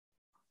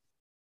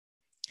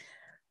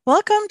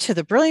Welcome to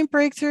the Brilliant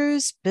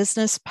Breakthroughs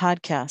Business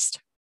Podcast.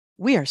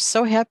 We are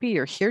so happy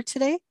you're here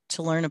today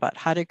to learn about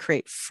how to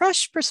create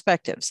fresh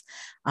perspectives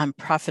on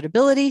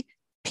profitability,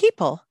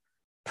 people,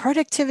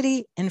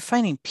 productivity, and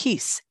finding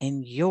peace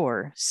in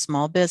your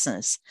small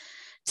business.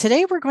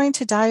 Today, we're going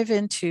to dive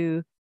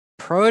into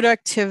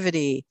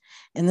productivity.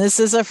 And this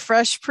is a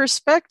fresh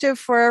perspective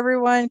for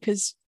everyone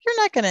because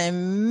you're not going to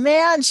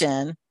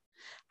imagine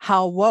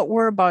how what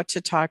we're about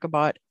to talk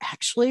about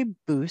actually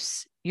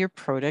boosts your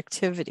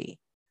productivity.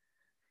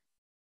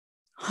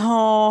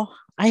 Oh,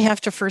 I have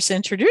to first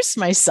introduce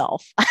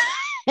myself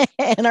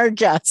and our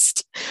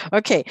guest.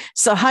 Okay,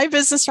 so hi,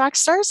 Business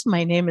Rockstars.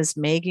 My name is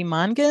Maggie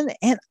Mongan,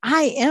 and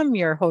I am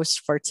your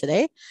host for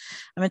today.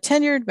 I'm a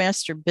tenured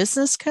master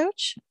business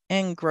coach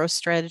and growth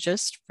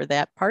strategist for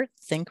that part,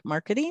 Think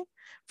Marketing,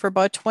 for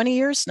about 20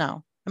 years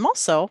now. I'm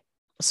also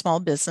a small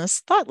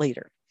business thought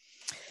leader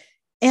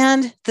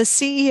and the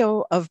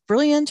CEO of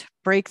Brilliant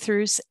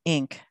Breakthroughs,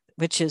 Inc.,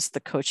 which is the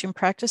coaching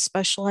practice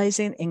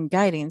specializing in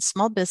guiding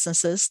small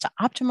businesses to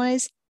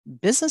optimize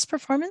business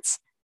performance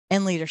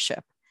and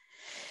leadership.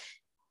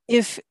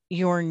 If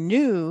you're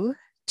new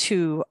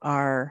to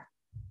our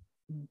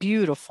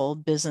beautiful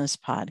business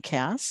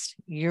podcast,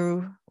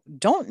 you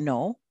don't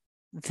know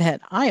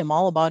that I am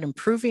all about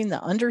improving the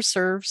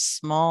underserved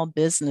small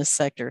business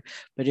sector.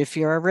 But if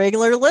you're a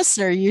regular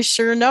listener, you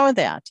sure know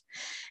that.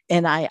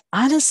 And I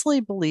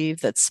honestly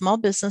believe that small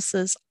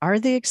businesses are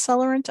the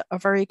accelerant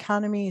of our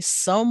economy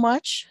so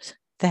much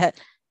that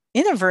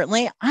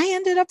inadvertently, I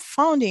ended up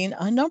founding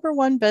a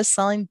 #1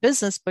 best-selling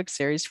business book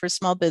series for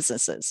small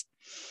businesses.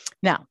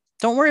 Now,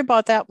 don't worry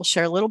about that. We'll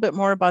share a little bit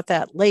more about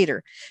that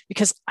later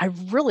because I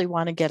really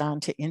want to get on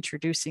to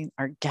introducing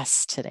our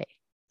guests today.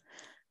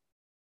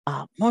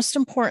 Most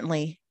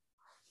importantly,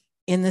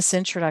 in this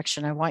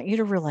introduction, I want you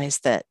to realize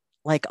that,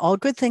 like all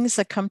good things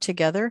that come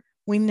together,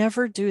 we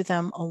never do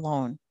them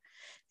alone.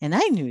 And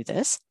I knew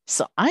this,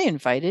 so I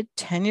invited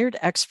tenured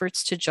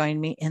experts to join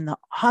me in the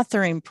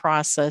authoring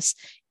process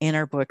in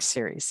our book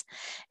series.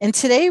 And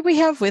today we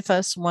have with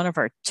us one of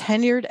our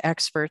tenured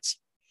experts,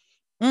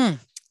 a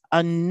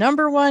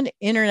 #1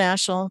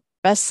 international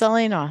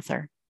best-selling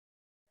author.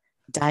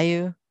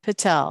 Dayu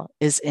Patel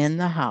is in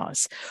the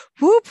house.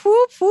 Whoop,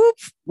 whoop, whoop.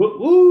 Woo,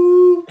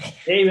 woo.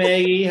 Hey,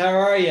 Maggie, how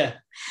are you?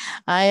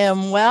 I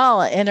am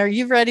well. And are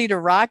you ready to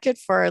rock it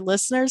for our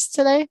listeners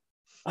today?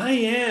 I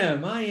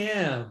am. I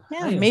Yeah,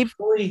 am maybe.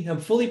 I'm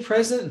fully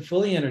present and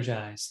fully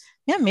energized.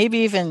 Yeah, maybe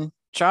even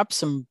drop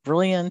some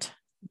brilliant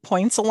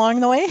points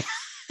along the way.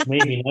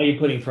 Maybe now you're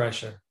putting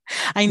pressure.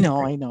 I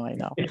know.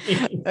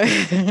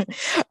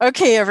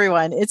 Okay,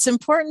 everyone. It's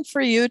important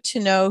for you to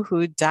know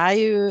who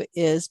Dayu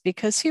is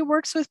because he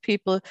works with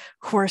people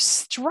who are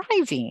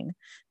striving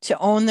to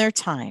own their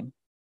time.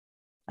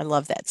 I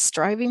love that,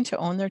 striving to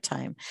own their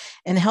time,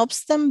 and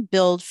helps them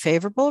build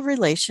favorable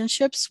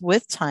relationships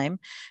with time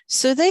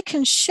so they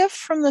can shift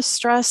from the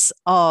stress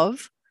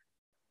of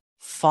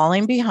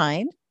falling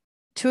behind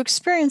to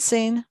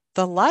experiencing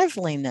the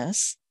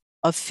liveliness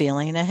of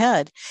feeling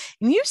ahead.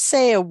 And you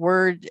say a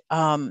word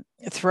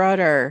throughout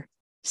our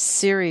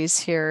series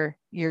here.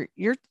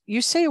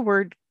 You say a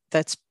word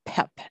that's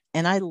pep,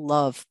 and I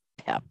love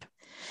pep.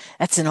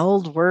 That's an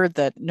old word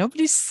that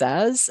nobody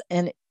says,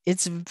 and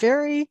it's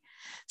very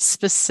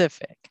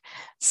specific.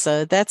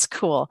 So that's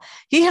cool.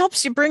 He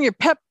helps you bring your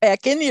pep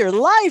back into your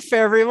life,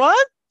 everyone.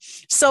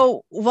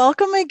 So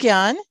welcome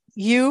again.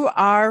 You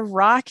are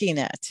rocking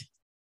it.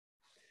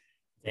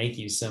 Thank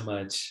you so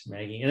much,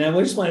 Maggie. And I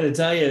just wanted to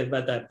tell you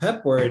about that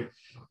PEP word.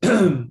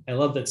 I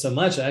love that so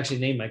much. I actually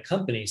named my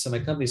company. So my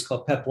company is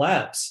called PEP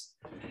Labs.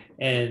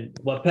 And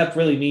what PEP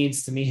really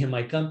means to me and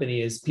my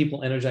company is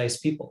people energize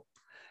people,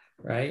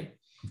 right?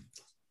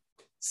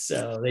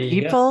 So there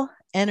you go. People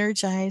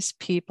energize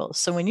people.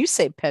 So when you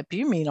say pep,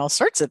 you mean all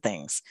sorts of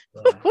things.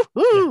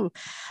 Yeah.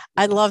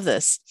 I love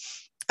this.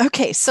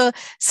 Okay, so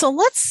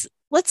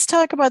let's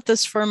talk about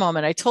this for a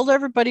moment. I told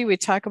everybody we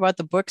talk about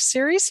the book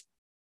series.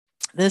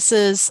 This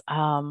is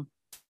a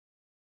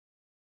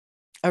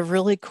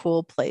really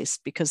cool place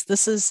because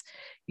this is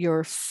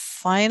your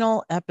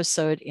final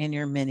episode in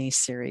your mini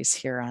series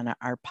here on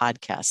our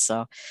podcast.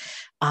 So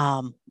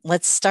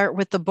let's start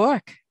with the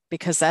book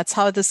because that's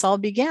how this all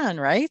began,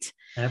 right?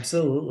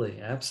 Absolutely.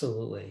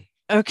 Absolutely.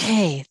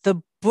 Okay,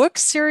 the book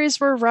series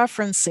we're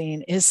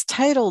referencing is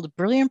titled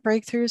Brilliant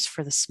Breakthroughs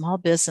for the Small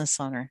Business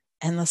Owner.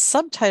 And the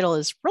subtitle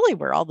is really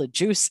where all the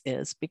juice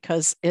is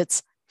because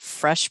it's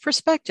fresh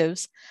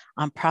perspectives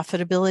on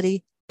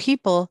profitability,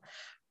 people,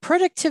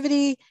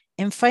 productivity,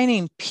 and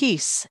finding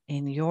peace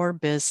in your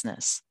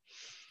business.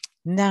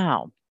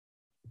 Now,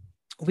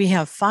 we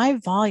have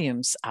 5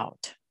 volumes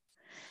out.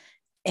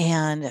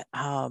 And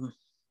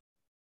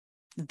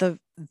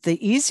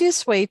the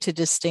easiest way to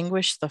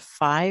distinguish the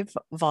 5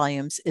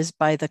 volumes is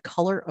by the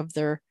color of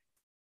their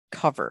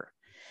cover.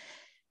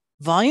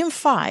 Volume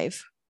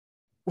 5,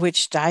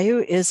 which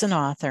Dayu is an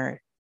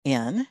author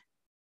in,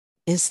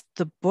 is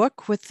the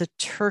book with the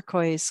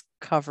turquoise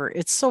cover.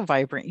 It's so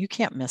vibrant, you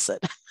can't miss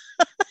it.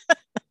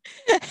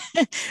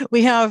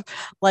 We have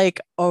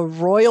like a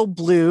royal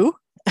blue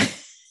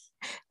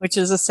which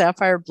is a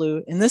sapphire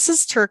blue. And this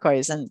is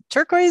turquoise. And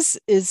turquoise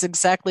is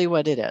exactly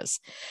what it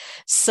is.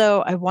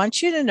 So I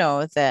want you to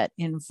know that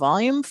in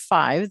volume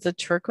 5, the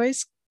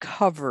turquoise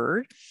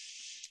covered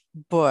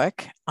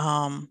book,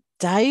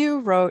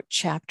 Dayu wrote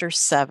chapter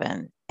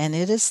 7, and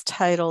it is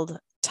titled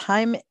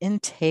Time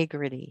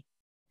Integrity.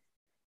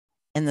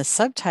 And the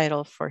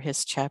subtitle for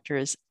his chapter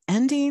is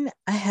Ending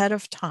Ahead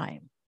of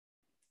Time.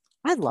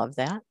 I love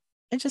that.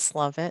 I just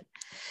love it.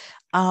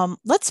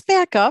 Let's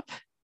back up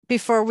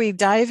before we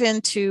dive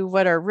into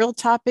what our real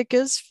topic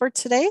is for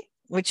today,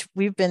 which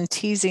we've been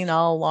teasing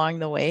all along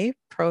the way,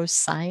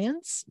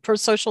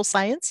 pro-social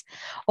science.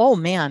 Oh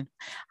man,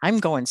 I'm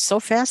going so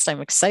fast.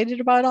 I'm excited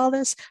about all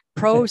this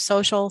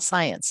pro-social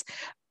science.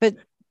 But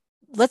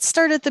let's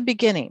start at the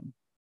beginning.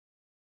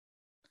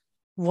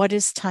 What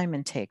is time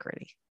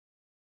integrity?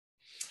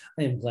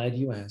 I am glad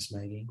you asked,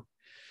 Maggie.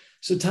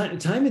 So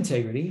time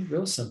integrity,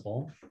 real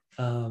simple,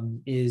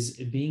 is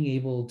being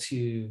able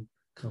to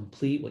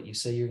complete what you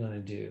say you're going to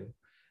do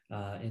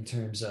in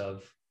terms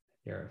of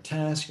your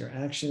task, your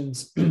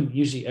actions.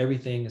 Usually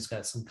everything has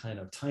got some kind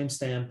of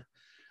timestamp.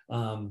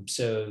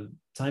 So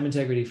time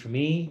integrity for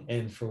me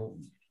and for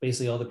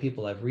basically all the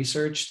people I've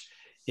researched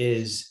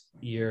is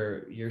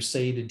your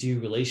say to do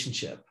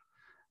relationship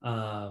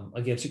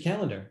against your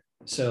calendar.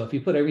 So if you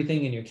put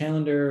everything in your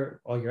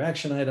calendar, all your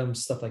action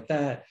items, stuff like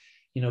that,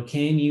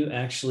 can you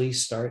actually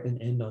start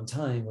and end on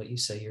time what you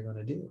say you're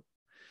going to do?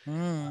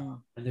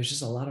 And there's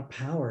just a lot of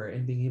power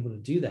in being able to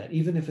do that,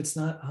 even if it's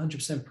not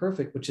 100%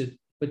 perfect,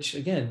 which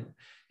again,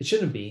 it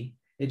shouldn't be.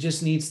 It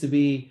just needs to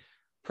be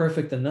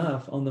perfect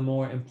enough on the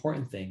more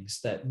important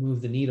things that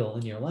move the needle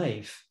in your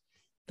life.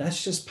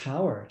 That's just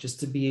power,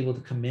 just to be able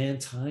to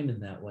command time in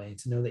that way,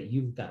 to know that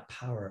you've got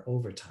power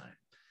over time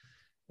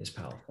is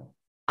powerful.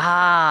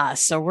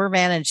 So we're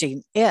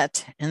managing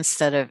it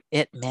instead of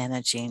it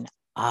managing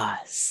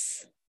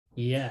us.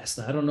 Yes.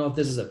 Now, I don't know if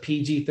this is a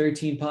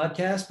PG-13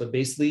 podcast, but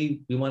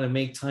basically we want to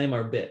make time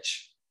our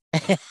bitch.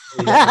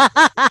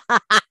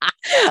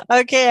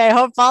 Okay. I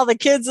hope all the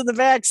kids in the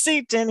back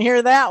seat didn't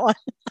hear that one.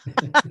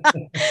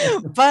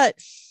 But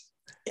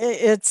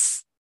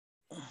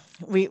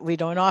we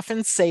don't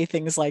often say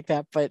things like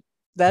that, but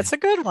that's a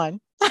good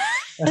one.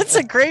 It's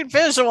a great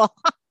visual.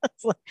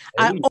 Like,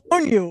 I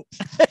own you.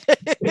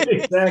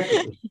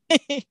 Exactly.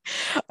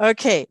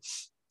 Okay.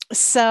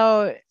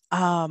 So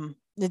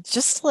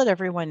just to let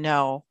everyone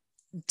know,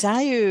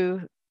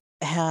 Dayu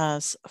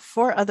has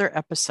 4 other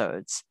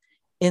episodes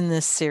in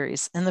this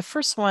series. And the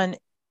first one,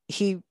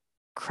 he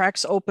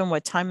cracks open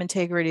what time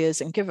integrity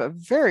is and give a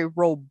very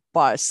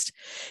robust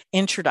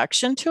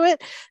introduction to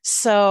it.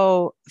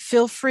 So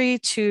feel free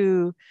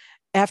to,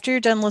 after you're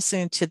done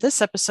listening to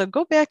this episode,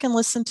 go back and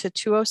listen to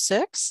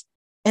 206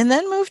 and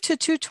then move to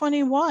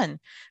 221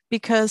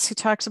 because he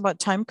talks about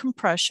time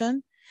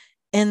compression.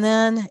 And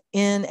then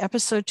in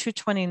episode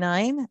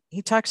 229,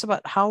 he talks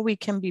about how we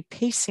can be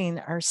pacing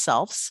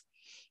ourselves.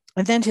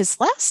 And then his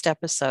last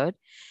episode,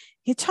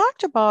 he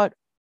talked about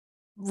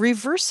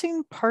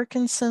reversing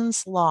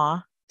Parkinson's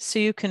law so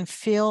you can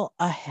feel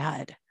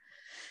ahead.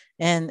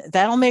 And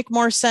that'll make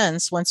more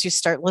sense once you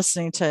start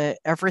listening to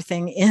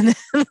everything in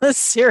the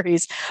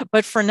series.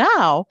 But for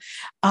now,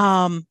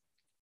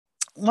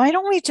 why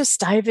don't we just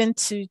dive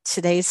into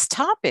today's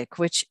topic,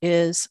 which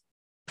is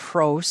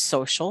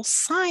pro-social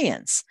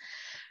science?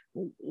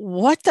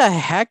 What the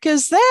heck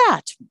is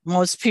that?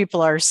 Most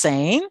people are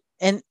saying,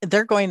 and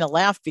they're going to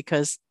laugh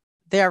because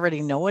they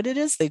already know what it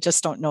is. They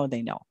just don't know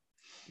they know.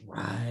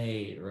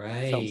 Right.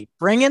 So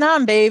bring it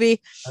on,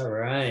 baby. All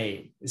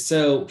right.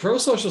 So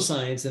pro-social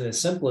science in its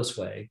simplest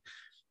way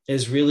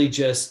is really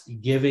just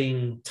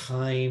giving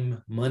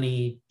time,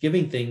 money,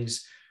 giving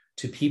things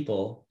to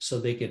people so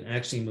they can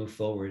actually move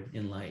forward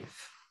in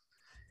life.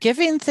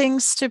 Giving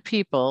things to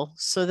people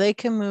so they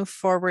can move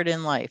forward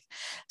in life.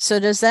 So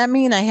does that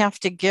mean I have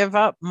to give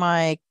up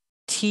my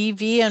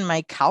TV and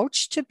my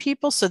couch to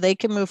people so they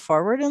can move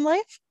forward in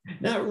life?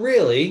 Not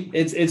really.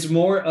 It's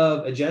more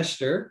of a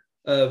gesture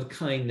of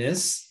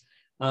kindness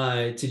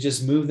to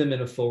just move them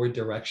in a forward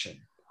direction.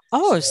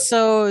 Oh,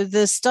 so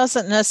this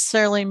doesn't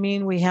necessarily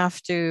mean we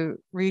have to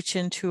reach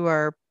into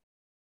our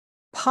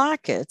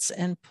pockets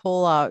and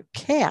pull out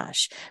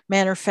cash.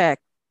 Matter of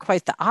fact,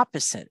 quite the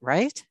opposite,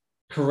 right?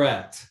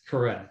 Correct.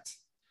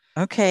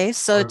 Okay,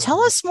 so tell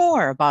us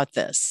more about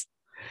this.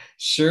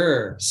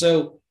 Sure.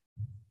 So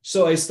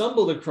I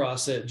stumbled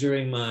across it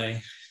during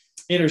my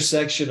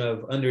intersection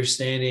of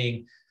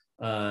understanding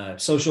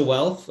social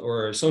wealth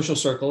or social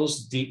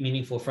circles, deep,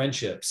 meaningful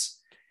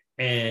friendships,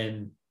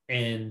 and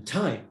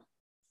time.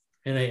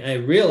 And I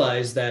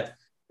realized that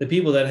the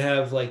people that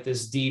have like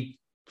this deep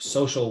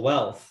social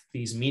wealth,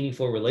 these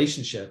meaningful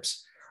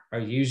relationships, are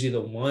usually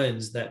the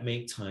ones that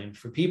make time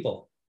for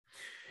people.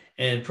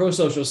 And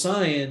pro-social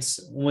science,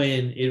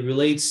 when it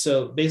relates,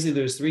 so basically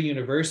there's 3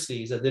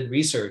 universities that did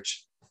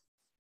research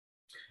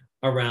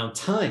around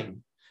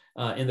time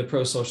in the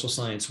pro-social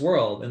science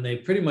world. And they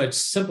pretty much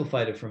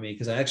simplified it for me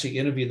because I actually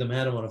interviewed them,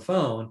 had them on a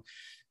phone.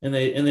 And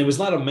there was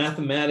a lot of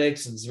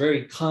mathematics and it's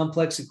very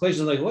complex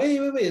equations. I'm like, wait,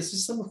 let's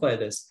just simplify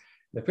this.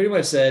 They pretty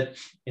much said,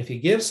 if you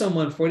give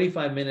someone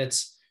 45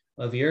 minutes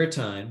of your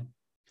time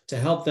to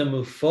help them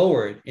move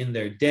forward in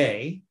their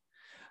day,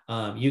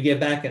 you get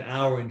back an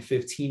hour and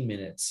 15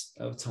 minutes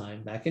of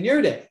time back in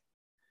your day.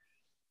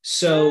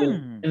 So,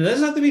 and it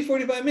doesn't have to be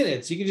 45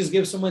 minutes. You can just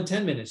give someone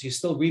 10 minutes. You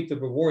still reap the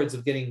rewards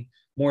of getting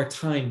more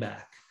time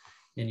back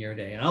in your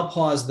day. And I'll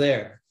pause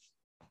there.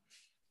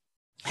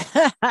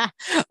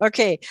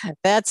 Okay,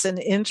 that's an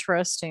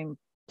interesting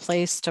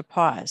place to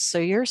pause. So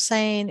you're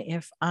saying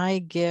if I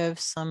give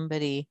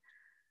somebody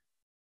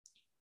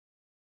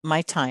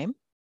my time,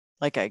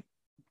 like I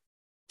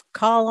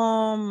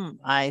call them,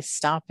 I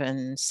stop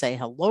and say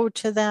hello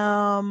to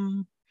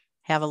them,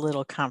 have a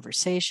little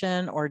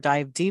conversation, or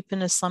dive deep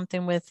into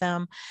something with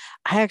them,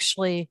 I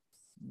actually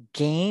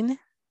gain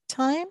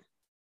time?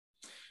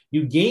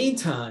 You gain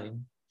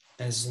time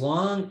as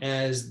long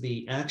as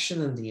the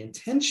action and the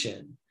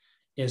intention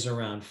is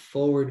around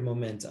forward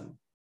momentum.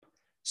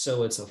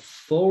 So it's a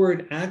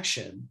forward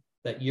action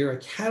that you're a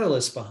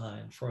catalyst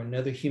behind for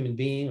another human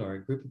being or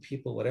a group of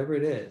people, whatever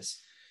it is,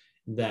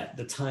 that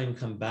the time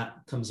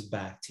comes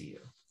back to you.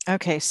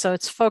 Okay, so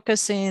it's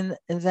focusing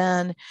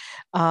then.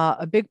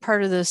 A big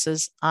part of this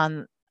is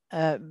on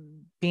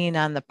being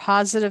on the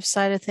positive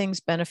side of things,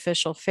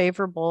 beneficial,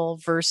 favorable,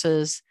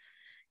 versus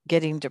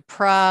getting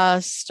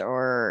depressed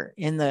or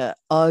in the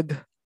ugh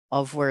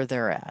of where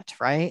they're at,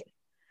 right?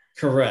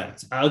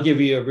 Correct. I'll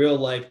give you a real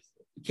life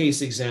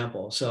case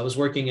example. So I was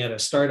working at a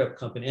startup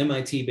company,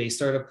 MIT-based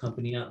startup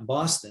company out in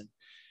Boston.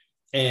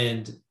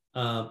 And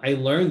I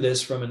learned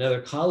this from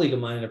another colleague of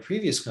mine in a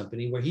previous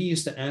company where he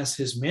used to ask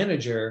his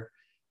manager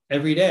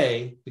every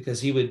day,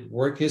 because he would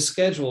work his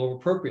schedule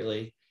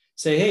appropriately,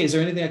 say, hey, is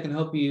there anything I can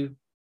help you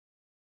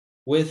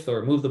with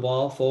or move the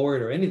ball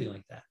forward or anything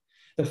like that?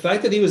 The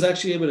fact that he was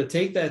actually able to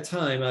take that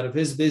time out of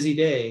his busy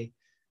day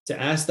to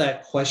ask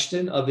that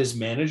question of his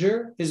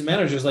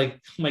manager's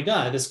like, oh my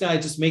God, this guy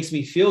just makes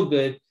me feel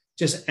good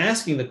just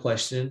asking the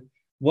question.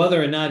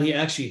 Whether or not he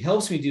actually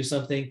helps me do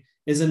something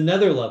is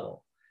another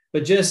level.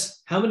 But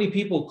just how many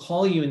people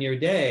call you in your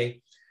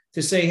day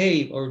to say,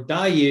 hey, or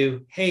die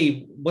you,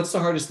 hey, what's the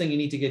hardest thing you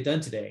need to get done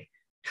today?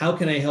 How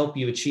can I help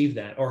you achieve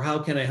that? Or how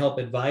can I help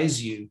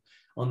advise you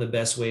on the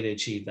best way to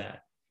achieve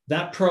that?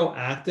 That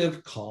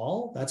proactive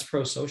call, that's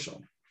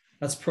pro-social.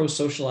 That's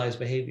pro-socialized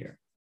behavior.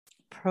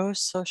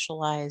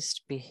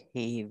 Pro-socialized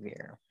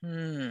behavior.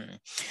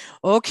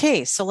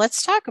 Okay, so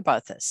let's talk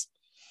about this.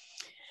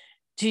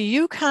 Do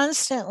you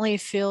constantly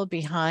feel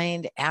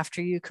behind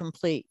after you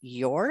complete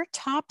your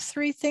top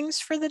 3 things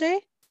for the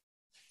day?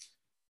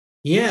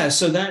 Yeah,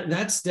 so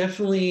that's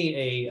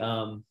definitely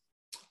a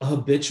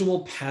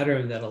habitual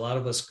pattern that a lot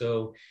of us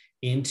go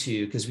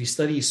into, because we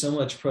study so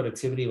much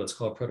productivity, what's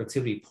called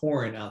productivity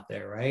porn out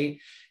there, right?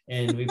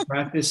 And we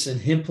practice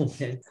and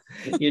implement,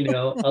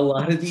 a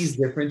lot of these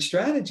different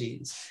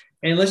strategies.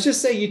 And let's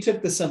just say you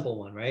took the simple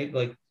one, right?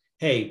 Like,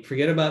 hey,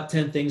 forget about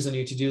 10 things on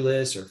your to-do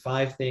list or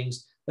 5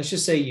 things. Let's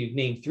just say you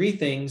name 3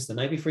 things the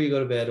night before you go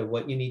to bed of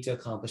what you need to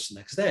accomplish the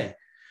next day.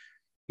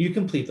 You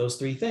complete those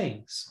 3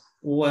 things.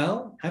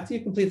 Well, after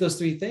you complete those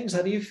 3 things,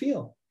 how do you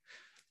feel?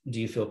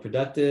 Do you feel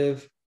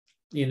productive?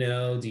 Do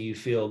you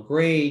feel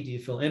great? Do you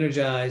feel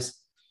energized?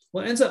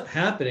 What ends up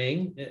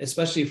happening,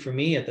 especially for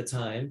me at the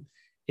time,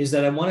 is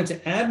that I wanted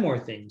to add more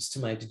things to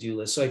my to-do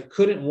list. So I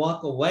couldn't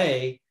walk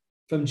away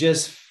from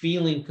just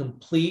feeling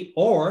complete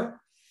or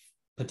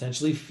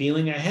potentially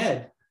feeling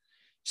ahead.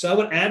 So I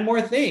would add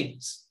more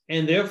things.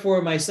 And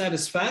therefore, my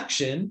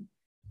satisfaction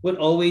would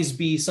always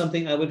be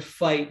something I would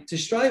fight to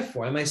strive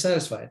for. Am I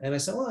satisfied? And I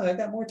said, well, I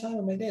got more time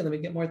in my day. Let me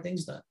get more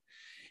things done.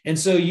 And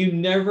so you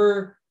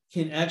never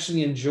can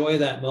actually enjoy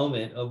that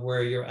moment of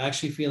where you're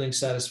actually feeling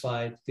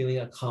satisfied, feeling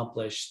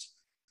accomplished,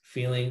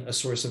 feeling a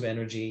source of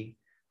energy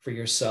for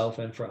yourself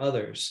and for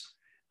others,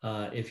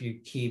 if you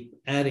keep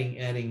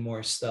adding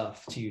more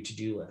stuff to your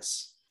to-do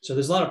list. So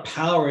there's a lot of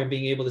power in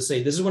being able to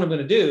say, this is what I'm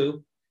going to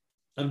do.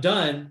 I'm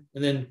done.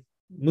 And then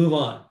move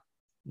on,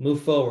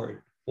 move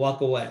forward,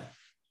 walk away.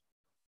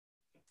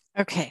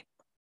 Okay.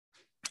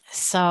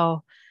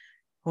 So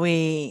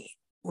we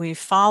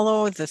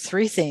follow the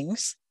 3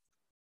 things.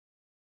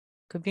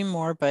 Could be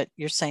more, but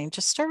you're saying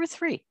just start with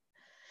 3.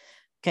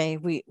 Okay,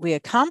 we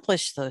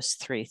accomplish those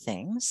 3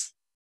 things,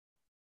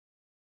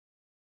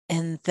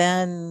 and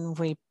then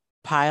we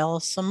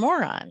pile some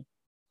more on.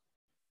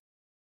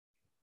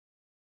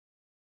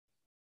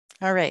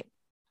 All right.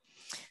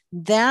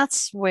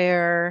 That's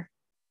where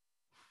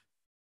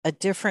a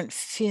different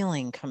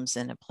feeling comes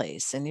into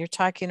place. And you're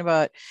talking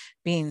about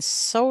being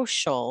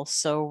social.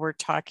 So we're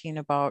talking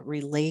about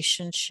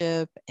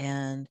relationship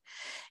and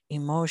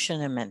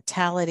emotion and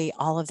mentality,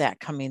 all of that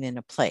coming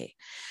into play.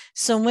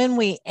 So when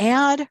we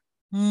add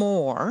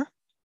more,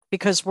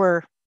 because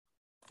we're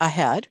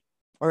ahead,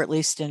 or at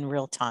least in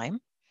real time,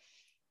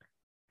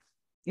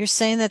 you're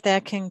saying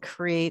that can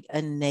create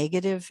a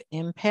negative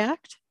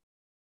impact?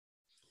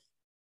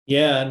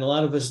 Yeah, and a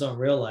lot of us don't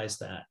realize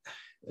that.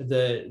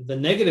 The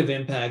negative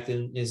impact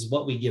is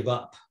what we give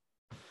up.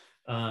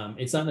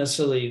 It's not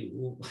necessarily,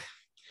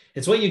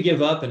 it's what you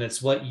give up, and it's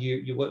what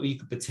you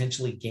could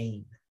potentially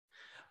gain.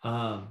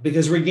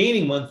 Because we're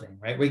gaining one thing,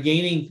 right? We're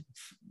gaining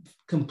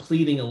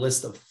completing a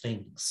list of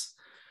things.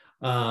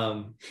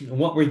 And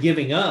what we're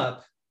giving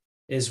up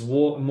is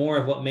more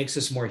of what makes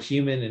us more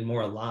human and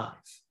more alive.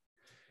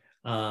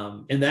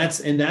 And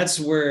that's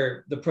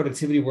where the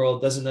productivity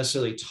world doesn't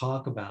necessarily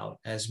talk about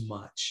as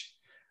much,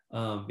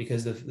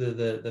 because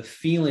the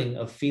feeling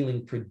of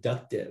feeling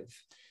productive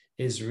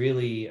is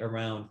really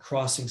around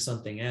crossing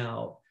something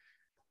out,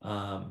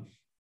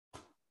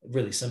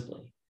 really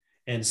simply.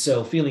 And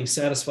so feeling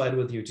satisfied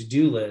with your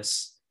to-do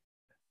list,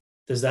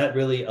 does that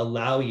really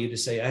allow you to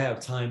say, I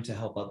have time to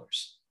help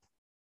others,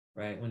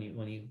 right? When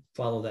you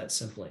follow that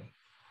simply.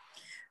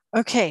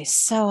 Okay,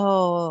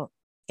 so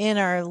in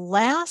our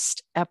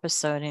last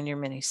episode in your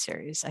mini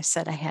series, I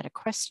said I had a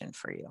question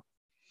for you.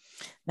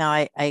 Now,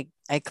 I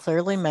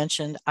clearly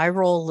mentioned I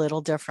roll a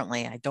little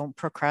differently. I don't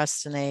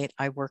procrastinate.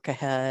 I work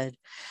ahead.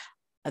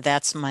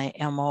 That's my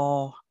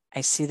MO.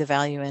 I see the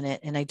value in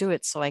it, and I do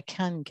it so I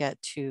can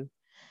get to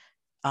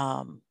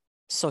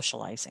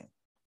socializing,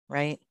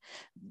 right?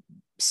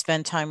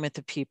 Spend time with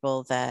the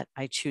people that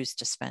I choose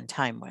to spend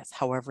time with,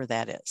 however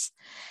that is.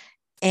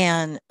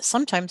 And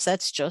sometimes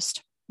that's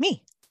just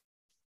me,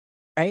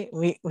 right?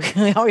 We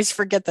always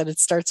forget that it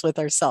starts with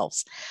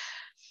ourselves.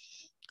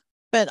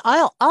 But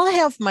I'll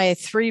have my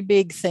 3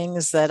 big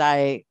things that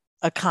I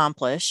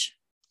accomplish.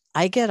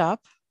 I get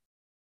up,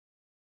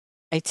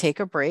 I take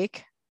a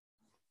break,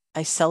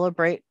 I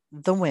celebrate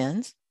the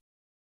wins,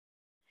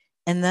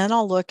 and then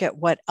I'll look at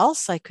what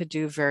else I could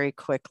do very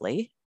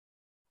quickly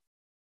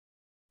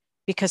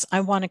because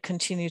I want to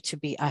continue to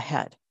be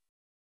ahead.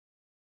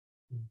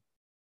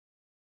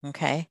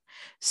 Okay.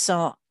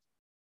 So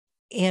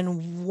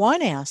in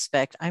one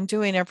aspect, I'm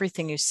doing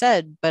everything you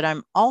said, but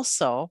I'm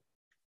also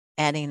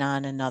adding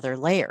on another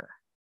layer.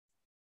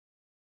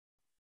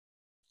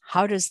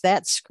 How does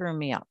that screw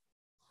me up?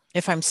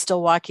 If I'm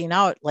still walking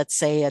out, let's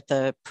say at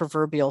the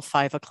proverbial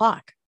 5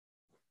 o'clock.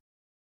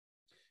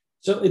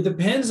 So it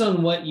depends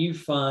on what you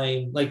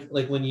find. Like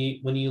when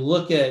you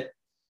look at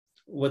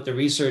what the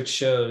research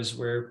shows,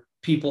 where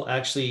people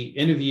actually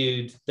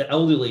interviewed the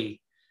elderly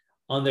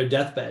on their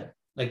deathbed,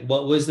 like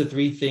what was the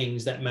 3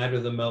 things that matter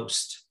the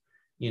most,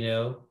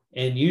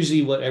 And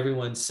usually what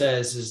everyone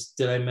says is,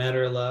 did I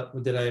matter a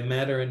lot? Did I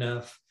matter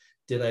enough?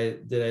 Did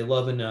I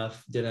love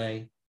enough? Did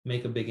I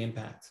make a big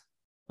impact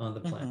on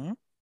the planet?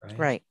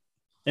 Mm-hmm. Right.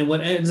 And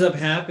what ends up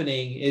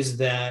happening is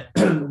that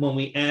when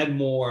we add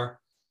more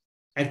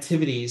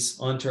activities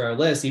onto our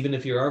list, even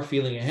if you are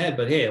feeling ahead,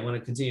 but hey, I want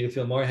to continue to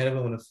feel more ahead of it,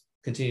 I want to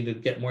continue to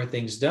get more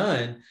things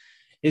done,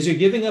 is you're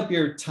giving up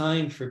your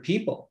time for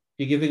people.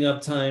 You're giving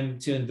up time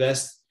to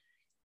invest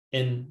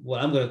in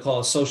what I'm going to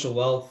call social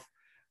wealth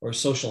or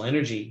social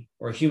energy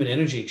or human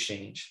energy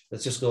exchange.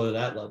 Let's just go to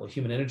that level,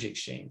 human energy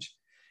exchange.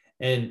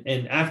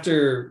 And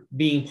after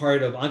being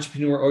part of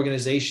entrepreneur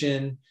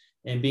organization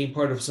and being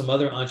part of some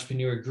other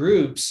entrepreneur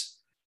groups,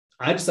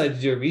 I decided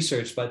to do a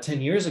research about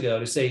 10 years ago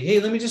to say, hey,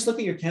 let me just look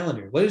at your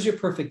calendar. What is your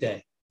perfect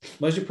day?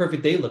 What does your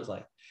perfect day look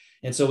like?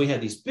 And so we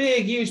had these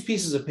big, huge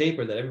pieces of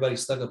paper that everybody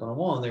stuck up on a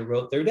wall, and they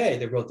wrote their day.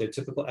 They wrote their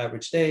typical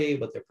average day,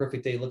 what their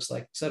perfect day looks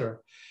like, et cetera.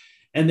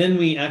 And then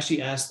we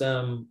actually asked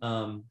them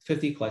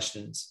 50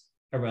 questions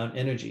around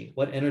energy.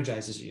 What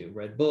energizes you?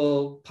 Red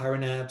Bull, power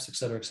naps, et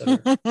cetera,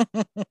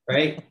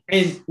 right?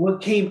 And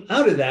what came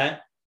out of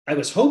that, I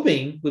was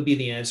hoping would be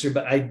the answer,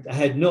 but I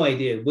had no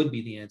idea it would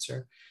be the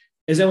answer,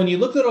 is that when you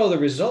looked at all the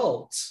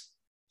results,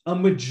 a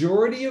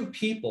majority of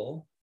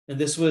people, and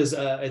this was,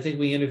 I think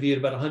we interviewed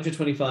about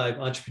 125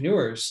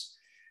 entrepreneurs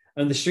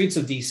on the streets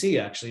of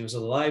DC, actually, it was a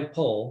live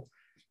poll,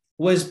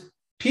 was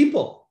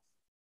people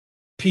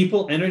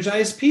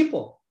energize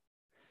people.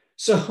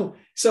 So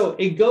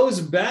it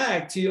goes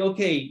back to,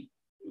 okay,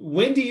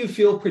 when do you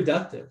feel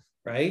productive,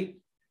 right?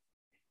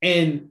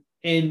 And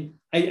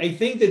I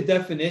think the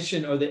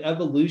definition or the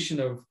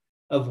evolution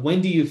of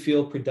when do you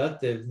feel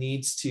productive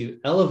needs to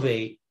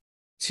elevate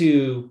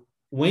to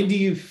when do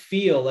you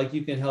feel like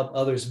you can help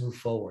others move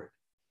forward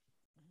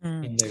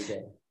in their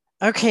day.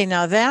 Okay,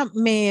 now that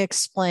may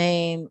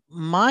explain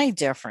my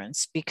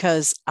difference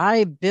because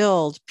I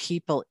build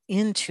people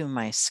into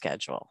my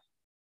schedule.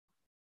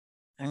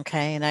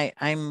 Okay, and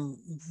I'm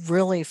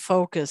really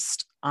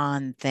focused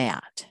on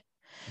that.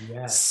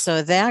 Yes.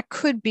 So that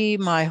could be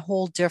my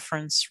whole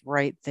difference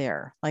right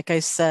there. Like I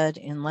said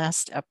in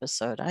last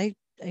episode, I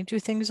do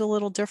things a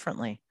little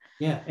differently.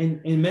 Yeah,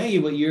 and Maggie,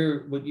 what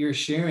you're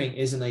sharing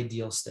is an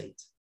ideal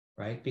state,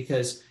 right?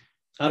 Because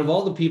out of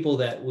all the people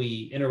that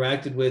we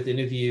interacted with,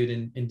 interviewed,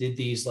 and did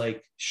these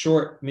like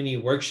short mini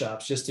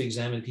workshops just to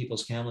examine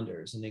people's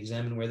calendars and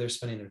examine where they're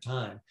spending their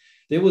time,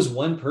 there was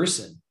one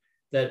person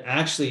that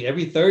actually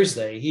every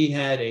Thursday he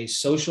had a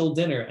social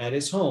dinner at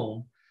his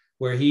home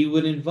where he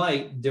would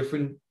invite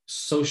different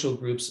social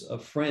groups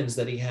of friends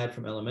that he had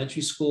from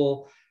elementary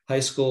school,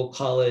 high school,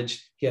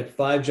 college. He had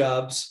 5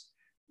 jobs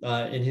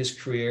in his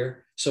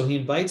career. So he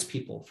invites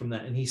people from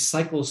that and he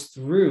cycles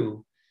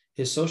through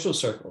his social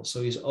circle.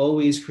 So he's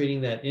always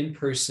creating that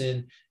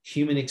in-person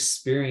human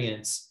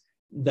experience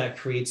that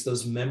creates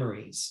those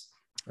memories,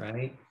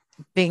 right?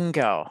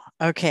 Bingo.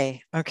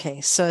 Okay.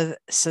 Okay. So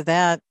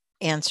that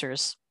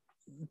answers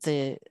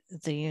the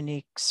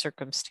unique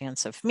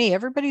circumstance of me.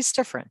 Everybody's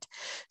different.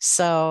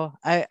 So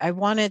I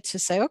wanted to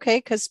say, okay,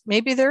 because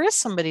maybe there is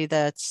somebody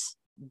that's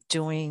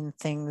doing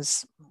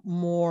things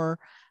more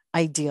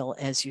ideal,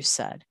 as you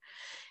said.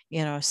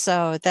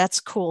 So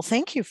that's cool.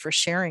 Thank you for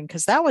sharing,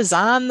 because that was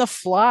on the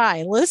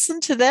fly. Listen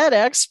to that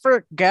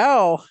expert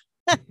go.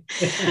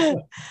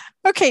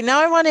 Okay,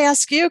 now I want to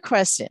ask you a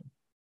question.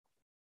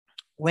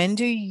 When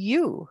do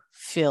you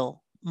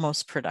feel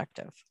most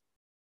productive?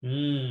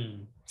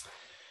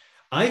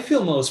 I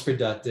feel most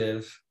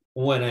productive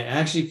when I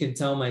actually can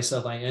tell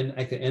myself I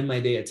can end my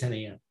day at 10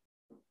 a.m.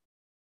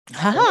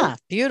 Ah, Well,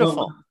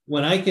 beautiful.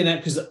 when I can,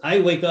 because I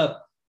wake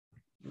up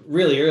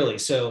really early.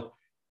 So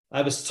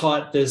I was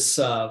taught this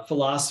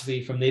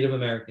philosophy from Native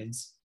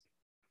Americans.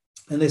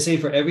 And they say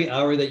for every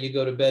hour that you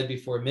go to bed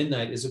before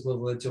midnight is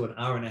equivalent to an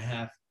hour and a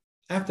half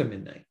after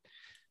midnight.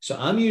 So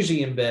I'm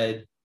usually in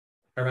bed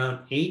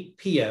around 8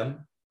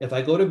 p.m. If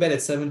I go to bed at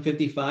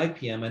 7:55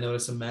 p.m., I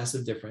notice a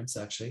massive difference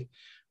actually.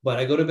 But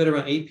I go to bed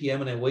around 8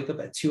 p.m. and I wake up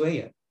at 2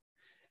 a.m.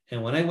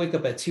 And when I wake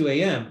up at 2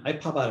 a.m., I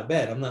pop out of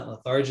bed. I'm not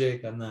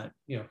lethargic. I'm not,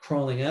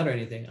 crawling out or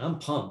anything. I'm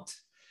pumped.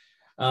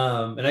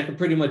 And I can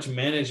pretty much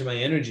manage my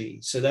energy.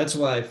 So that's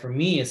why for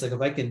me, it's like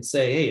if I can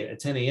say, hey, at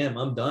 10 a.m.,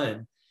 I'm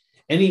done.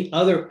 Any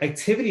other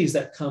activities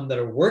that come that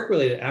are work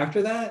related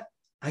after that,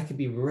 I can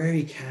be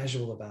very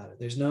casual about it.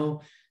 There's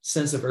no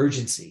sense of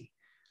urgency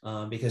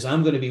because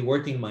I'm going to be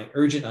working my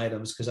urgent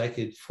items because I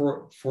could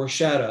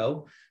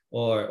foreshadow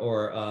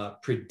or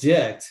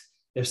predict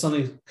if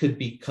something could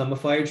become a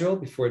fire drill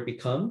before it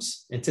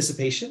becomes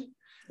anticipation.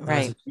 That's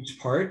Right. a huge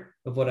part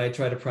of what I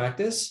try to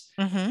practice.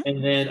 Mm-hmm.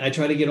 And then I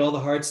try to get all the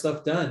hard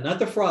stuff done, not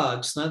the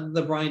frogs, not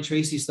the Brian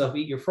Tracy stuff,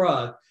 eat your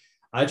frog.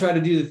 I try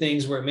to do the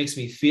things where it makes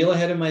me feel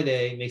ahead of my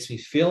day, makes me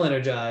feel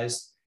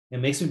energized,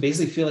 and makes me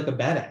basically feel like a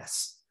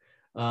badass.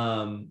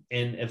 And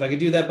if I could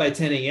do that by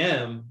 10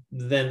 a.m.,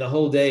 then the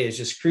whole day is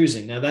just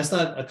cruising. Now, that's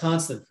not a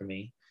constant for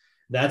me.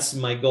 That's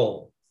my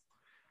goal.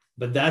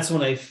 But that's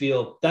when I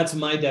feel that's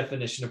my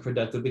definition of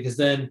productive because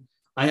then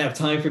I have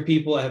time for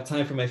people. I have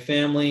time for my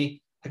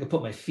family. I could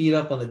put my feet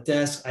up on the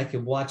desk. I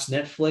could watch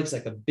Netflix. I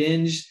could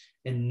binge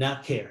and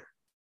not care.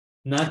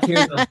 Not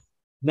care.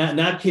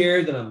 Not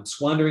care that I'm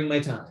squandering my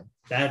time.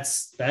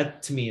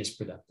 That to me is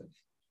productive.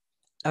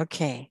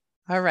 Okay.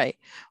 All right.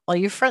 Well,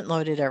 you front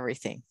loaded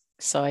everything.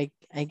 So I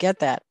get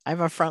that.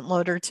 I'm a front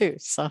loader too.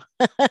 So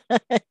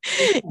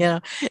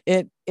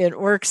it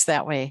works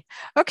that way.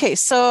 Okay,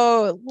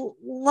 so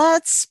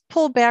let's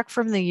pull back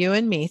from the you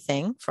and me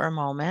thing for a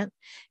moment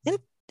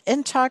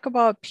and talk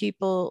about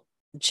people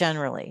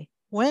generally.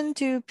 When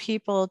do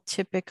people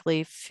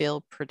typically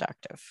feel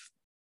productive?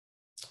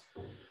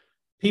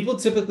 People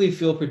typically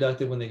feel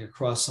productive when they can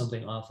cross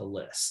something off a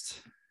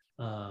list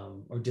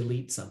or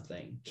delete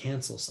something,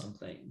 cancel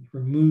something,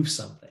 remove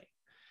something.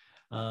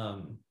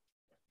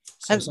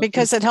 So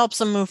Because it helps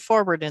them move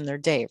forward in their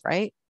day,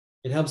 right?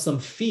 it helps them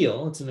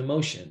feel it's an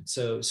emotion.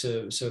 So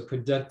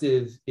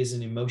productive is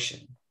an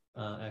emotion,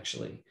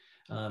 actually.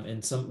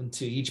 And some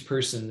to each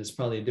person is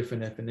probably a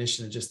different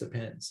definition. It just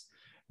depends.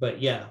 But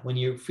yeah, when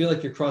you feel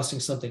like you're crossing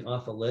something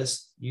off a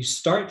list, you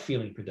start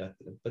feeling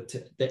productive. But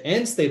the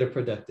end state of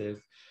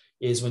productive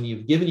is when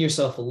you've given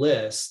yourself a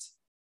list,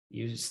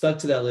 you stuck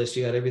to that list,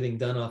 you got everything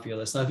done off your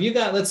list. Now, if you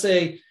got, let's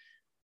say,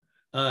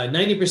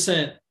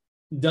 90%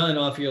 done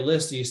off your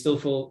list, do you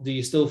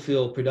still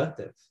feel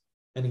productive?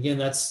 And again,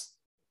 that's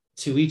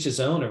to each his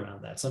own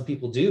around that. Some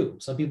people do.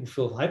 Some people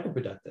feel hyper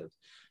productive.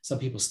 Some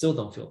people still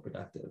don't feel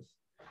productive.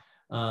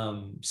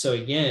 So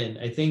again,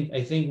 I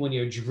think when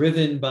you're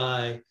driven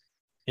by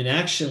an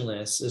action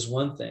list is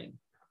one thing,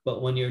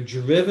 but when you're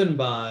driven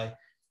by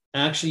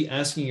actually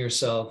asking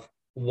yourself,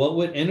 what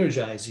would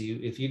energize you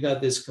if you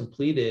got this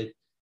completed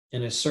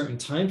in a certain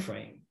time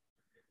frame?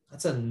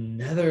 That's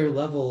another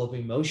level of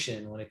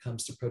emotion when it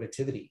comes to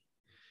productivity,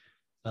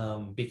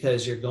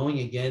 because you're going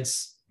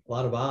against a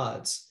lot of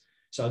odds.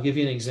 So I'll give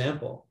you an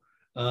example.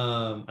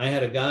 I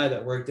had a guy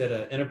that worked at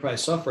an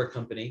enterprise software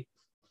company,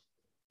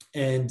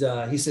 and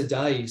he said,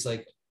 he's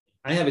like,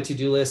 I have a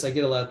to-do list. I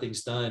get a lot of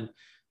things done,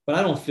 but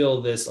I don't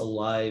feel this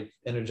alive,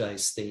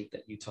 energized state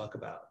that you talk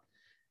about.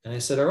 And I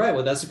said, all right,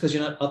 well, that's because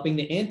you're not upping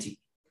the ante,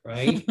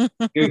 right?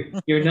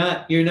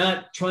 you're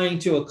not trying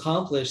to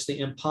accomplish the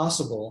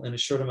impossible in a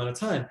short amount of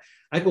time.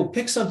 I go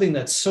pick something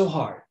that's so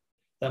hard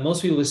that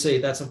most people would say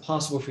that's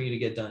impossible for you to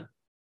get done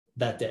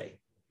that day,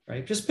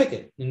 right? Just pick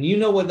it. And you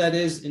know what that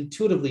is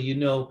intuitively, you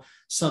know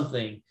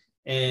something.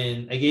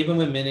 And I gave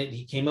him a minute.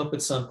 He came up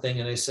with something.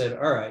 And I said,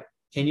 all right,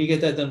 can you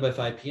get that done by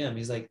 5 p.m.?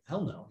 He's like,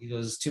 hell no. He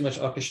goes, too much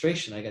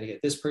orchestration. I got to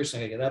get this person.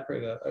 I got to get that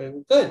person.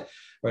 Right, good.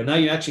 Right now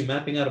you're actually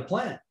mapping out a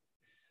plan.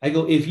 I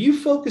go, if you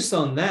focus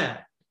on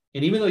that,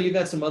 and even though you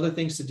got some other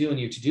things to do on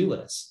your to-do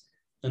list,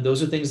 and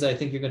those are things that I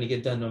think you're going to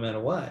get done no matter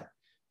what,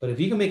 but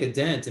if you can make a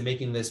dent in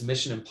making this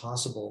mission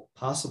impossible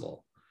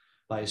possible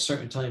by a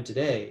certain time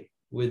today,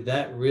 would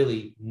that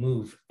really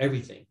move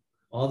everything,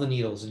 all the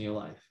needles in your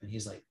life? And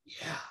he's like,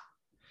 yeah.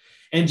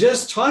 And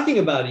just talking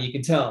about it, you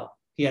can tell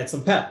he had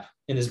some pep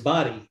in his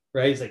body,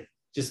 right? He's like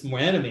just more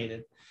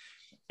animated.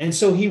 And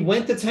so he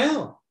went to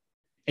town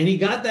and he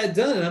got that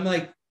done. And I'm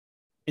like,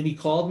 and he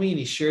called me and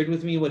he shared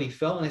with me what he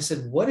felt. And I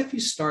said, what if you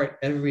start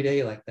every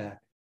day like that,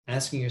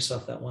 asking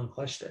yourself that one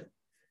question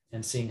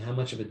and seeing how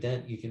much of a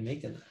dent you can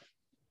make in that?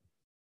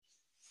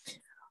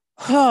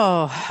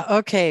 Oh,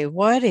 okay.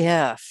 What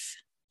if?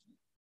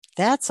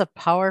 That's a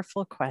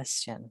powerful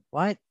question.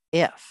 What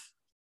if?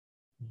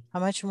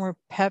 How much more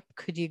pep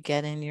could you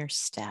get in your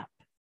step?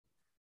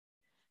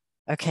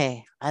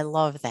 Okay, I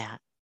love that.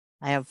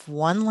 I have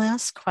one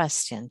last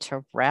question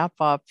to wrap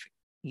up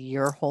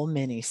your whole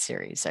mini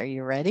series. Are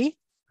you ready?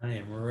 I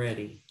am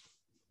ready.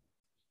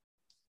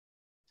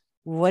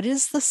 What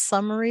is the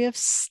summary of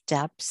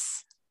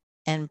steps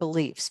and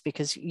beliefs?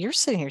 Because you're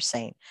sitting here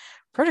saying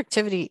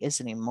productivity is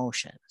an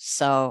emotion.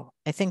 So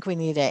I think we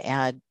need to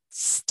add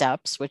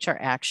steps, which are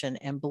action,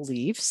 and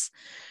beliefs,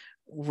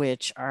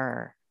 which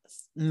are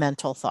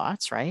mental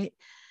thoughts, right?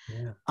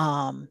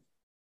 Yeah.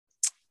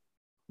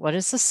 What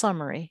is the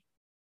summary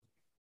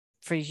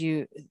for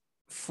you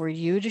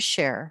to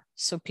share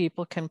so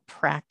people can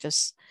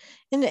practice?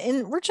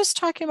 And we're just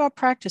talking about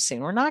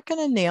practicing. We're not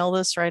going to nail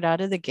this right out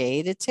of the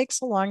gate. It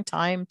takes a long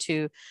time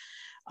to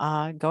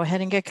go ahead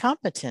and get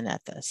competent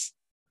at this.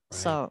 Right.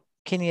 So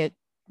can you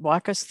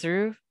walk us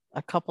through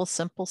a couple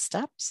simple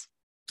steps?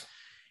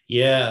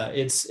 Yeah,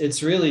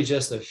 it's really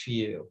just a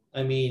few.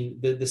 I mean,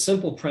 the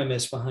simple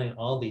premise behind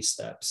all these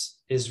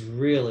steps is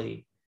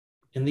really,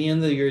 in the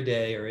end of your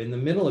day or in the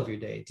middle of your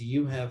day, do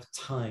you have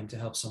time to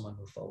help someone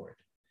move forward?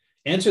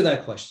 Answer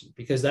that question,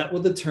 because that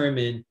will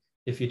determine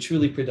if you're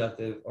truly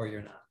productive or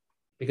you're not.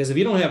 Because if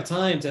you don't have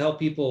time to help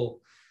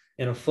people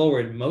in a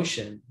forward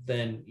motion,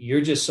 then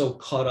you're just so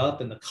caught up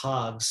in the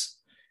cogs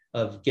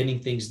of getting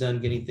things done.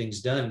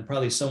 And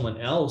probably someone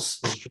else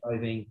is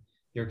driving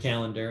your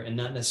calendar and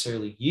not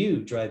necessarily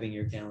you driving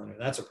your calendar.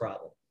 That's a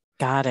problem.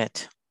 Got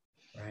it.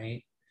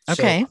 Right.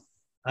 Okay. So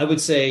I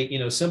would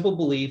say, simple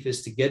belief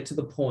is to get to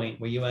the point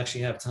where you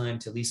actually have time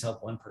to at least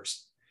help one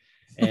person.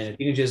 And if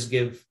you can just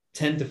give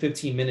 10 to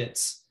 15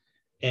 minutes.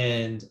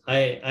 And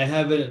I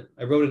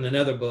wrote in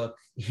another book,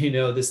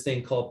 this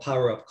thing called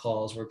power up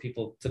calls, where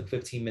people took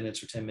 15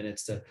 minutes or 10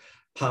 minutes to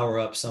power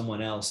up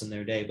someone else in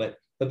their day. But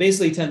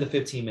basically 10 to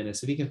 15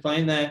 minutes. If you can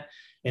find that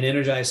and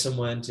energize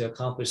someone to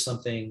accomplish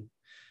something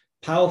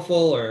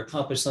powerful or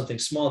accomplish something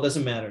small,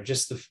 doesn't matter.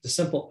 Just the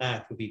simple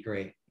act would be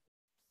great.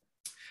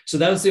 So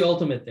that was the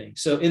ultimate thing.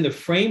 So in the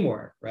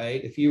framework,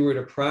 right, if you were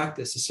to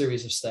practice a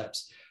series of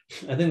steps,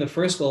 I think the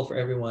first goal for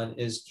everyone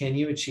is, can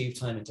you achieve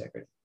time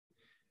integrity,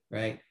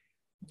 right?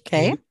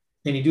 Okay.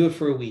 Can you do it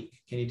for a week?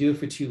 Can you do it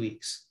for 2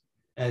 weeks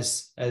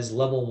as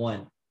level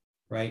one,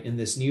 right? In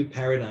this new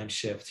paradigm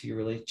shift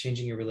to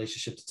changing your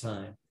relationship to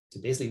time, to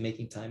basically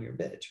making time your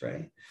bitch,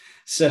 right?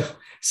 So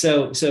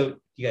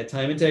you got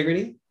time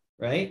integrity,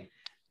 right?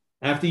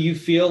 After you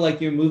feel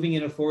like you're moving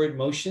in a forward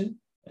motion,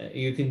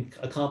 you can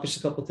accomplish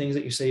a couple of things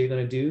that you say you're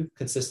going to do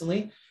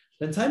consistently.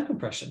 Then time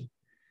compression.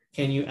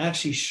 Can you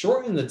actually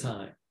shorten the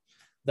time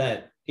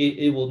that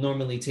it will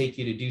normally take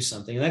you to do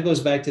something? And that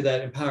goes back to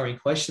that empowering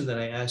question that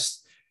I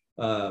asked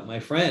my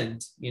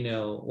friend,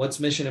 what's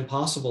mission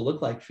impossible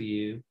look like for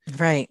you?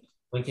 Right.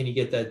 When can you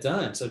get that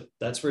done? So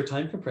that's where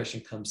time compression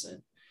comes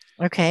in.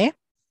 Okay.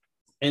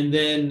 And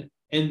then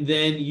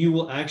you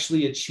will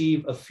actually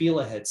achieve a feel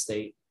ahead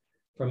state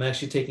from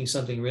actually taking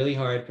something really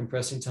hard,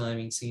 compressing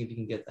timing, seeing if you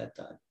can get that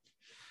done.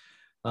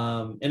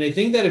 And I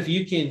think that if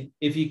you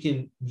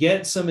can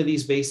get some of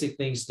these basic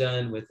things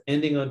done with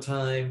ending on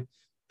time,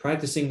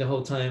 practicing the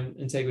whole time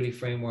integrity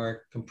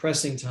framework,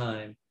 compressing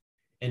time,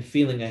 and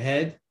feeling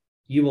ahead,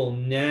 you will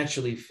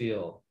naturally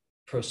feel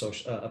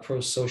a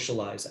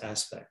pro-socialized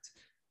aspect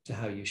to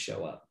how you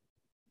show up.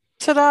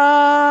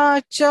 Ta-da!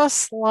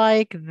 Just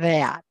like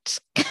that.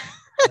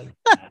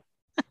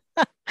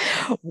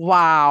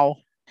 Wow.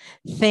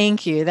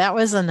 Thank you. That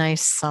was a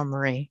nice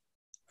summary.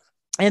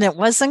 And it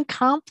wasn't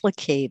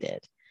complicated.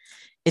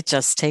 It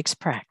just takes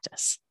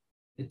practice.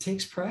 It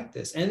takes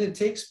practice, and it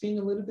takes being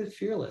a little bit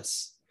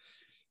fearless.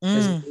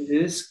 It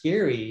is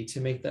scary to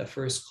make that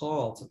first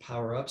call to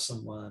power up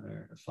someone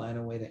or find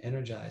a way to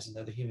energize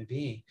another human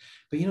being.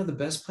 But the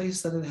best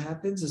place that it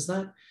happens is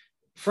not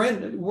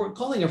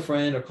calling a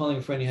friend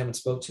you haven't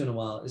spoke to in a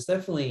while is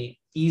definitely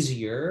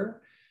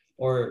easier,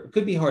 or it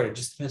could be harder. It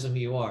just depends on who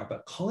you are.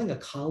 But calling a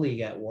colleague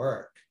at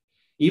work,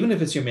 even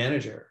if it's your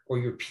manager or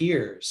your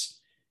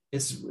peers,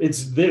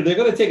 they're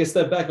going to take a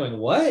step back going,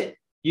 what?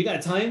 You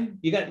got time?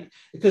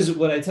 Because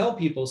what I tell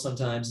people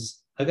sometimes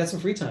is, I've got some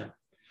free time.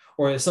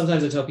 Or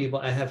sometimes I tell people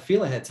I have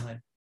feel ahead time.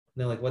 And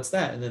they're like, what's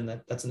that? And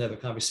then that's another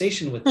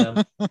conversation with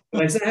them. But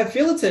I said, I have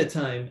feel ahead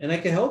time and I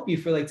can help you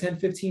for like 10,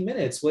 15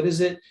 minutes. What is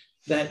it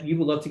that you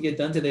would love to get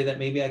done today that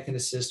maybe I can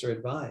assist or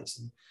advise?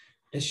 And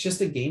it's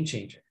just a game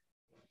changer.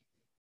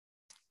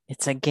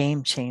 It's a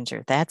game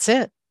changer. That's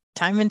it.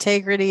 Time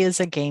integrity is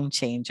a game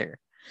changer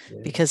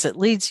because it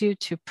leads you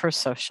to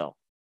pro-social.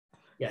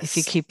 Yes. If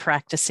you keep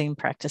practicing.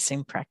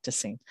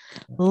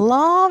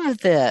 Love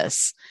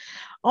this.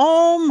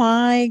 Oh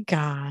my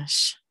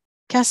gosh.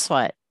 Guess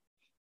what?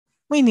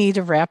 we need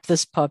to wrap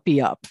this puppy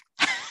up.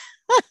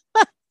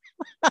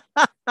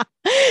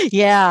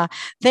 Yeah,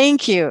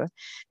 thank you.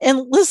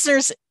 And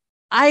listeners,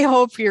 I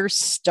hope you're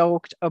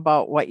stoked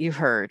about what you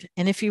heard.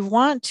 And if you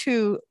want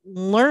to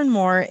learn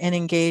more and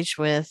engage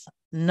with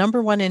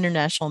 #1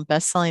 international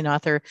best-selling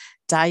author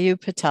Dayu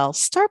Patel,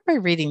 start by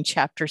reading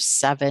chapter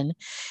 7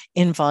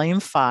 in volume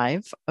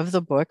 5 of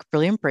the book,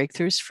 Brilliant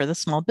Breakthroughs for the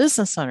Small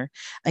Business Owner.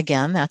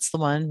 Again, that's the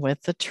one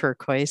with the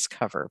turquoise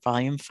cover,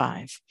 volume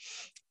 5.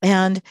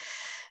 And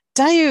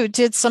Dayu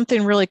did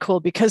something really cool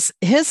because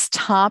his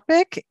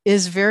topic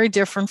is very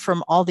different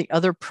from all the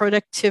other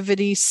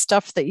productivity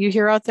stuff that you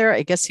hear out there.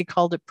 I guess he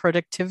called it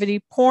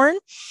productivity porn.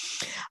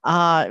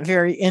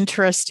 Very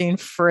interesting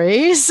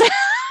phrase.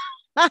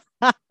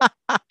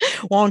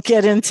 Won't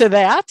get into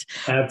that.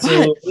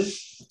 Absolutely.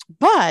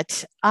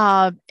 But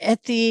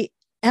at the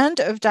end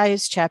of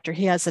Dayu's chapter,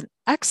 he has an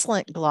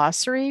excellent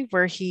glossary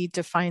where he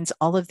defines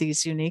all of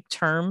these unique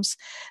terms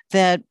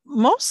that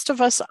most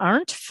of us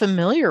aren't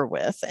familiar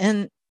with.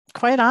 And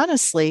quite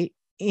honestly,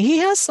 he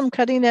has some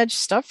cutting edge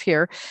stuff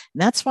here.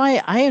 And that's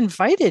why I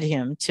invited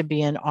him to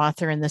be an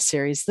author in the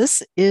series.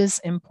 This is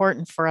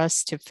important for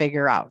us to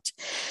figure out.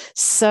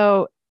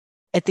 So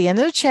at the end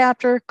of the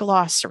chapter,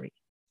 glossary.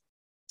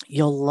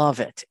 You'll love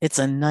it. It's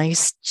a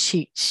nice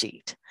cheat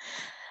sheet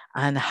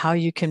on how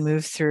you can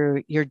move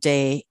through your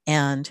day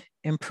and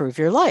improve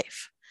your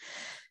life.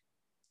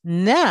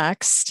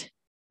 Next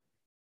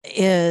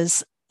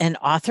is an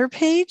author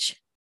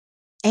page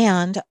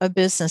and a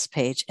business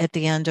page at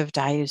the end of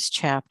Dayu's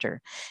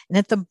chapter. And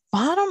at the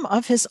bottom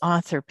of his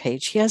author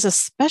page, he has a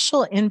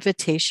special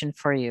invitation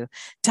for you.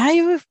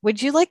 Dayu,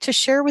 would you like to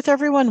share with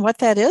everyone what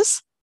that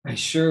is? I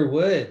sure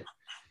would.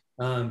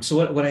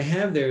 So what I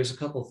have there is a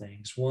couple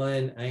things.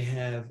 One, I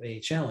have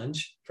a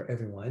challenge for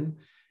everyone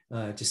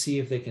to see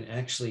if they can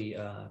actually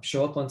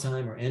show up on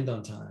time or end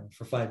on time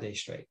for 5 days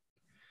straight.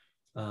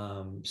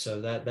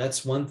 So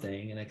that's one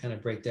thing. And I kind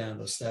of break down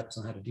those steps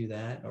on how to do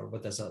that, or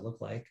what does that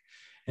look like.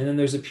 And then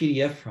there's a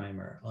PDF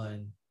primer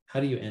on how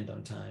do you end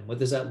on time? What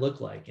does that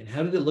look like? And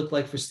how did it look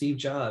like for Steve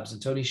Jobs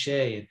and Tony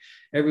Hsieh and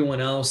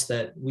everyone else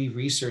that we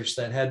researched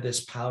that had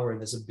this power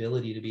and this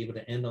ability to be able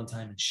to end on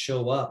time and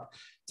show up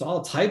to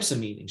all types of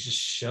meetings, just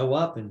show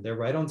up and they're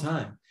right on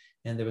time.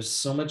 And there was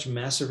so much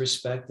massive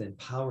respect and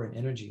power and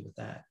energy with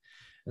that.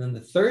 And then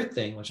the third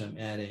thing, which I'm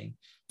adding,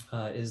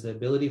 is the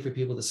ability for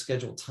people to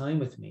schedule time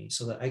with me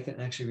so that I can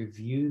actually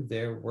review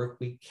their work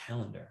week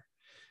calendar.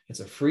 It's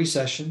a free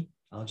session.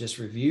 I'll just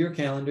review your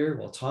calendar.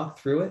 We'll talk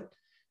through it.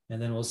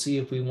 And then we'll see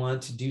if we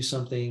want to do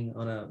something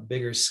on a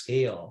bigger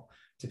scale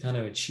to kind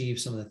of achieve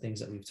some of the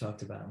things that we've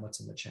talked about and what's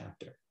in the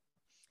chapter.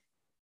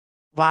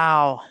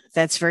 Wow,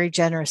 that's very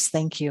generous.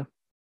 Thank you.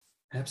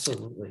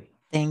 Absolutely.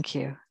 Thank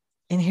you.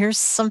 And here's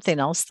something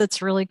else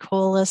that's really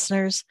cool,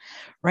 listeners.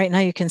 Right now,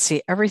 you can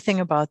see everything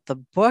about the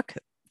book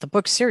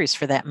series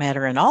for that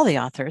matter, and all the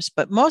authors.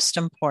 But most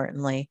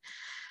importantly,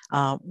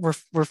 we're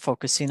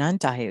focusing on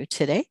Dayu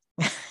today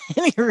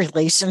and your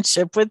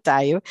relationship with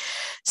Dayu.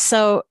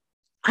 So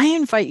I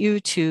invite you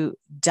to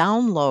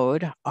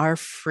download our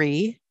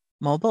free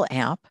mobile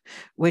app,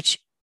 which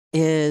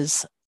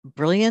is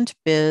Brilliant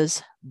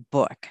Biz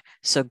Book.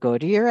 So go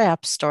to your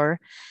app store,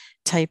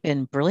 type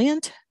in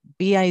Brilliant,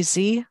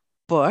 B-I-Z,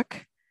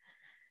 book.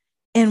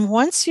 And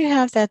once you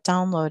have that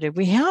downloaded,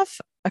 we have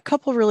a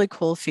couple really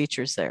cool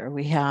features there.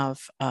 We have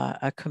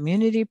a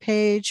community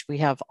page. We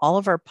have all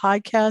of our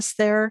podcasts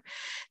there.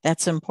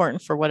 That's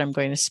important for what I'm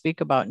going to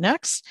speak about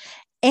next.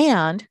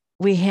 And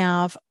we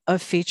have a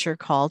feature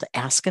called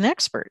Ask an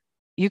Expert.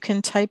 You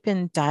can type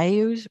in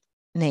Dayu's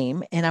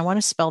name, and I want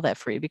to spell that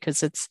for you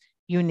because it's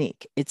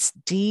unique. It's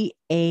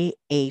Dahyu,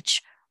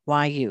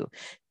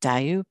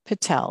 Dayu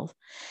Patel.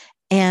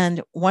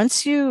 And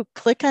once you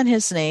click on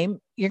his name,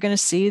 you're going to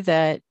see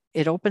that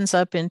it opens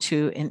up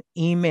into an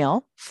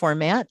email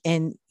format,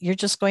 and you're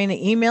just going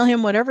to email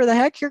him whatever the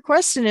heck your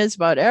question is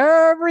about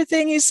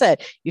everything he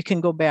said. You can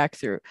go back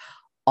through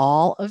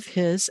all of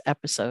his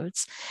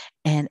episodes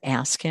and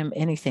ask him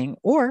anything,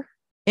 or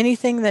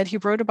anything that he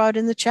wrote about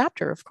in the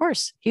chapter. Of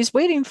course, he's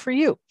waiting for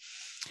you.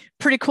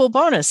 Pretty cool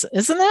bonus,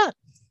 isn't that?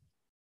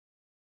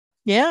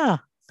 Yeah.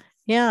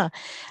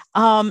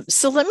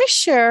 So let me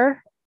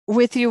share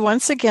with you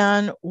once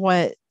again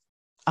what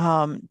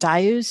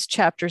Dayu's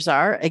chapters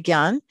are.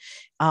 Again,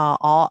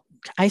 I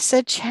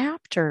said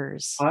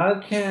chapters.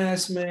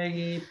 Podcast,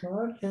 Maggie.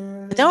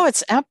 Podcast. No,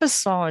 it's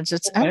episodes.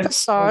 It's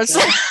episodes.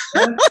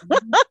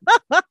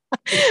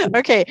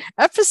 Okay,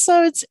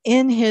 episodes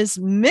in his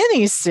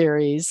mini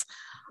series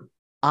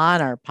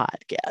on our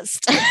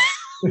podcast.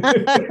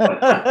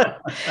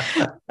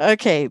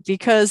 Okay,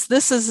 because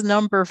this is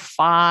number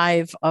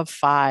 5 of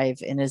 5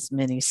 in his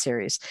mini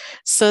series.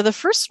 So the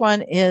first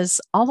one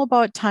is all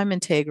about time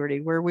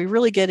integrity, where we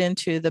really get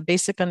into the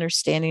basic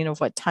understanding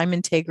of what time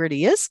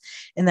integrity is,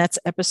 and that's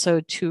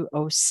episode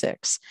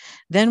 206.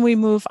 Then we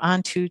move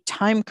on to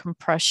time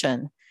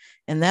compression,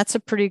 and that's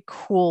a pretty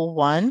cool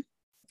one.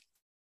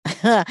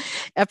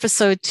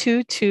 Episode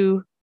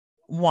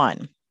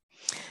 221.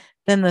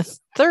 Then the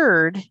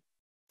third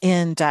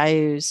in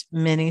Dayu's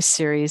mini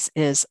series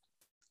is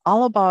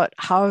all about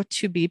how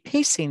to be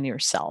pacing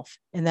yourself.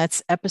 And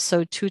that's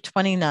episode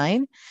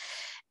 229.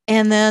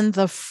 And then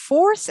the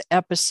fourth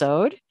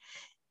episode,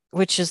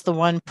 which is the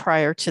one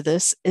prior to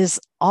this, is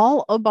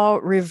all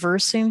about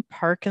reversing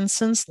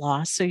Parkinson's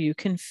law so you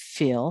can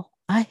feel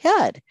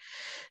ahead.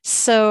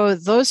 So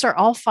those are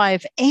all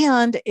 5.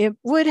 And it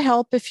would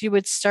help if you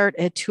would start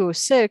at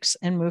 206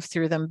 and move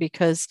through them,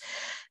 because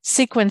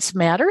sequence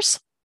matters.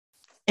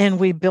 And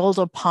we build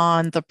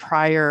upon the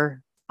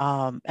prior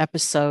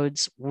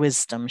episode's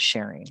wisdom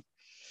sharing.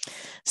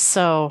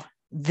 So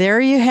there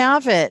you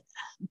have it.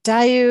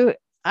 Dayu,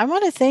 I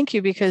want to thank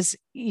you because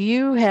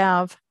you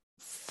have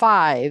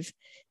 5.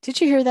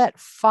 Did you hear that?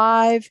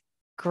 5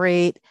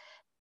 great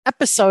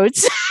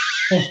episodes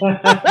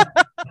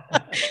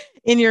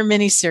in your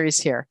mini series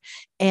here.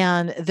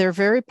 And they're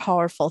very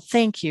powerful.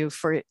 Thank you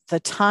for the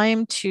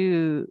time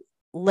to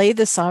lay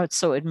this out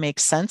so it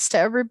makes sense to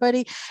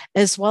everybody,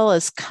 as well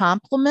as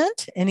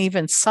complement and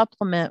even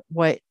supplement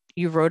what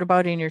you wrote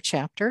about in your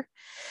chapter.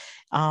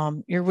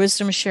 Your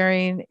wisdom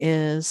sharing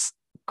is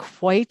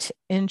quite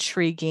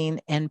intriguing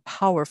and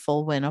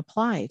powerful when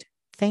applied.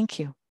 Thank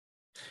you.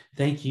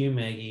 Thank you,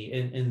 Maggie.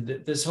 And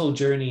this whole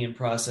journey and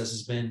process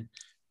has been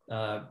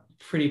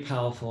pretty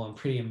powerful and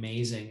pretty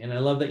amazing. And I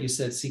love that you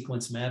said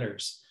sequence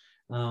matters,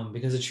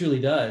 because it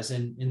truly does.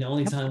 And the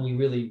only time we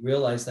really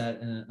realize that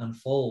and it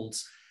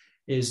unfolds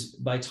is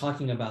by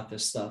talking about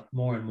this stuff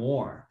more and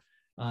more,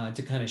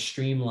 to kind of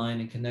streamline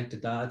and connect the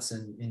dots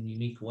in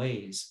unique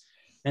ways.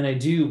 And I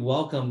do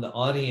welcome the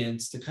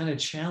audience to kind of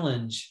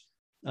challenge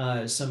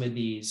some of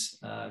these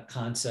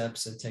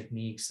concepts and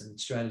techniques and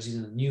strategies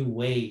in a new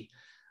way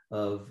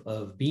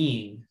of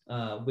being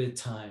with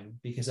time,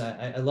 because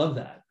I love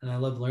that and I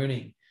love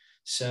learning.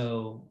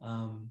 So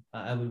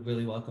I would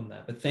really welcome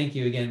that. But thank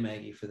you again,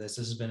 Maggie, for this.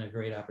 This has been a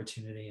great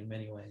opportunity in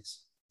many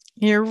ways.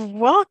 You're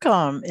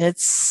welcome.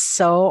 It's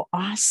so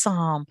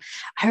awesome.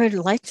 I would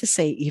like to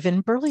say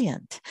even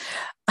brilliant.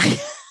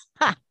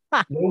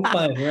 No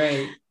pun,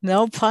 right?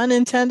 No pun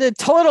intended.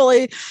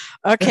 Totally.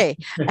 Okay.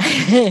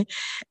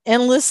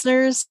 And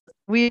listeners,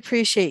 we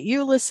appreciate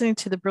you listening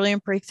to the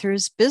Brilliant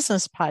Breakthroughs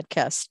Business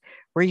Podcast,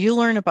 where you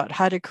learn about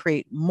how to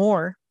create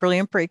more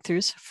brilliant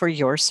breakthroughs for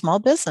your small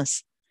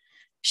business.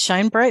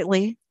 Shine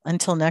brightly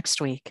until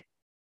next week.